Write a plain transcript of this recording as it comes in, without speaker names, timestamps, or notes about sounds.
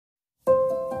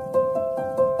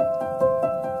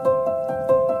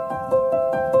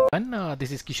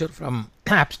This is Kishore from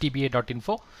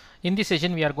appsdba.info. In this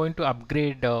session, we are going to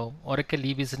upgrade Oracle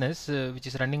eBusiness, which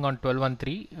is running on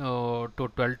 12.1.3 to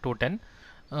 12.2.10.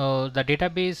 The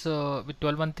database with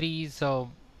 12.1.3 is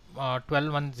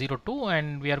 12.1.02,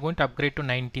 and we are going to upgrade to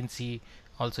 19C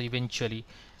also eventually.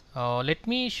 Let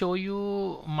me show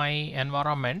you my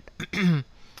environment.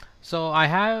 So I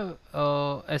have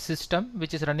a system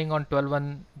which is running on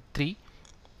 12.1.3.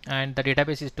 and the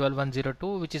database is 12.1.02,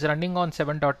 which is running on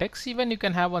 7.x. Even you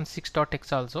can have on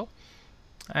 6.x also.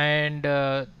 And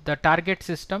the target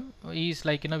system is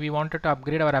like, we wanted to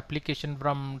upgrade our application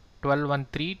from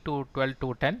 12.1.3 to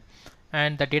 12.2.10,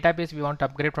 and the database we want to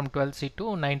upgrade from 12C to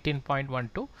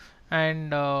 19.12,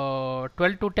 and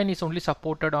 12.2.10 is only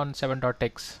supported on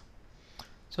 7.x.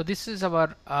 So this is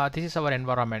our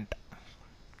environment.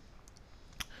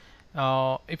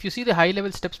 If you see the high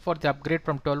level steps for the upgrade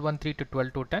from 12.1.3 to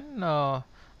 12.2.10,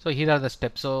 so here are the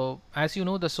steps. So as you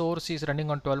know, the source is running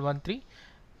on 12.1.3,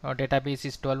 database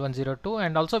is 12.1.02,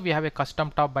 and also we have a custom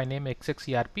top by name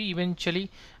XXERP. Eventually,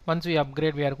 once we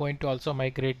upgrade, we are going to also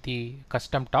migrate the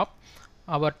custom top.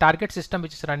 Our target system,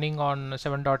 which is running on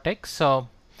 7.x,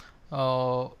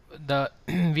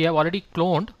 we have already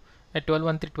cloned a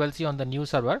 12.1.3 12C on the new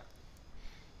server.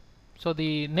 So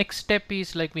the next step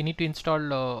is like we need to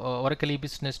install Oracle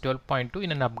eBusiness 12.2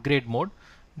 in an upgrade mode.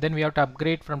 Then we have to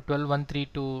upgrade from 12.1.3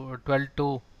 to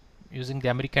 12.2 using the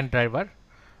American driver.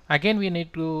 Again, we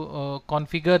need to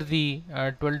configure the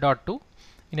 12.2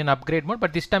 in an upgrade mode,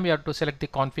 but this time we have to select the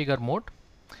configure mode.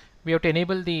 We have to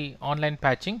enable the online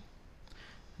patching.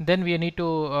 Then we need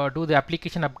to do the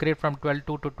application upgrade from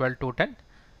 12.2 to 12.2.10.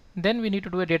 Then we need to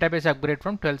do a database upgrade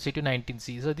from 12C to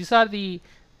 19C. So these are the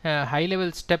high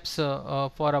level steps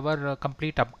for our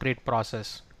complete upgrade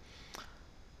process.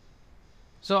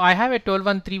 So I have a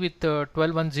 12.1.3 with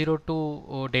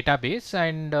 12.1.02 database,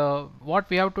 and what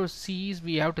we have to see is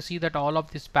we have to see that all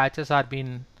of these patches are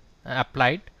being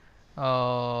applied.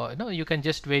 You can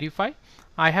just verify.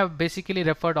 I have basically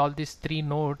referred all these 3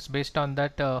 nodes. Based on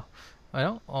that,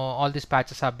 all these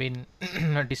patches have been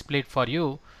displayed for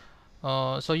you.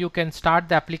 So you can start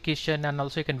the application, and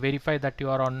also you can verify that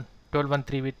you are on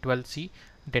 12.1.3 with 12C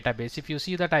database. If you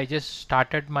see that I just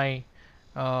started my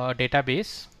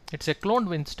database, it's a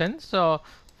cloned instance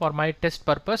for my test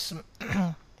purpose.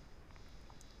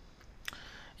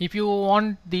 If you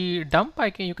want the dump,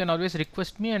 you can always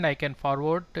request me and I can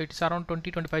forward. It's around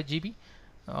 20-25 GB.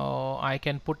 I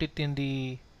can put it in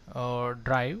the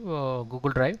drive,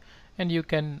 Google Drive, and you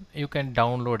can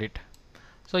download it.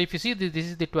 So if you see this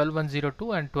is the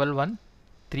 12.1.02 and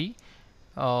 12.1.3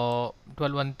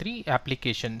 12.1.3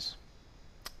 applications.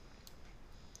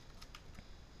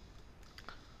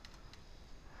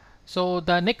 So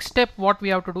the next step what we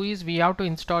have to do is we have to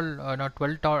install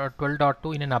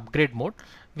 12.2 in an upgrade mode,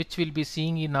 which we'll be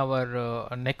seeing in our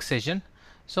next session.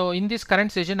 So in this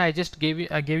current session, I just gave you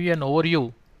an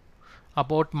overview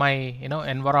about my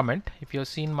environment. If you've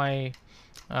seen my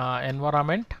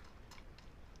environment,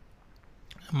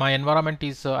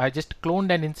 is I just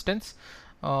cloned an instance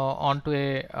onto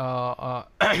a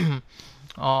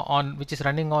on which is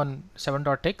running on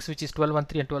 7.x, which is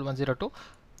 12.1.3 and 12.1.02.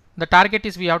 The target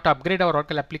is we have to upgrade our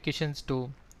Oracle applications to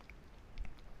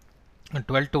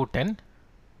 12.2.10,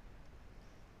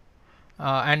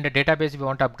 and the database we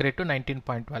want to upgrade to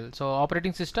 19.12. So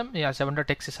operating system,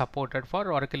 7.x is supported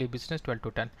for Oracle eBusiness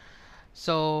 12.2.10.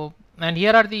 So, and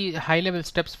here are the high level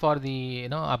steps for the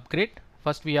upgrade.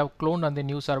 First, we have cloned on the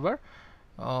new server.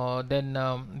 Then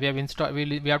we have installed.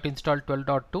 We have to install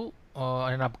 12.2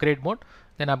 in an upgrade mode.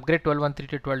 Then upgrade 12.1.3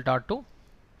 to 12.2.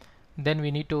 Then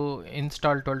we need to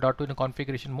install 12.2 in a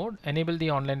configuration mode. Enable the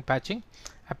online patching.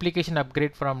 Application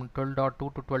upgrade from 12.2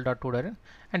 to 12.2,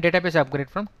 and database upgrade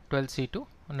from 12C to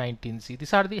 19C.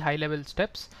 These are the high level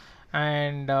steps,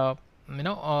 and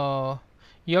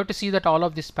you have to see that all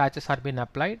of these patches are being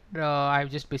applied. I've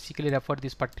just basically referred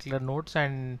these particular nodes,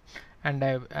 and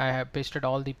I have pasted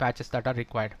all the patches that are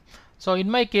required. So in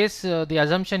my case, the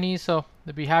assumption is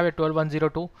we have a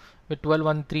 12.1.02 with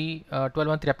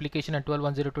 12.1.3 application and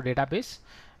 12.1.02 database,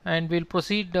 and we'll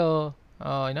proceed. We'll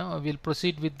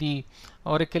proceed with the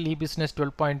Oracle eBusiness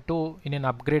 12.2 in an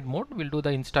upgrade mode. We'll do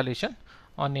the installation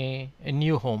on a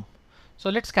new home. So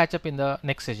let's catch up in the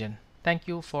next session. Thank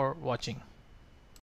you for watching.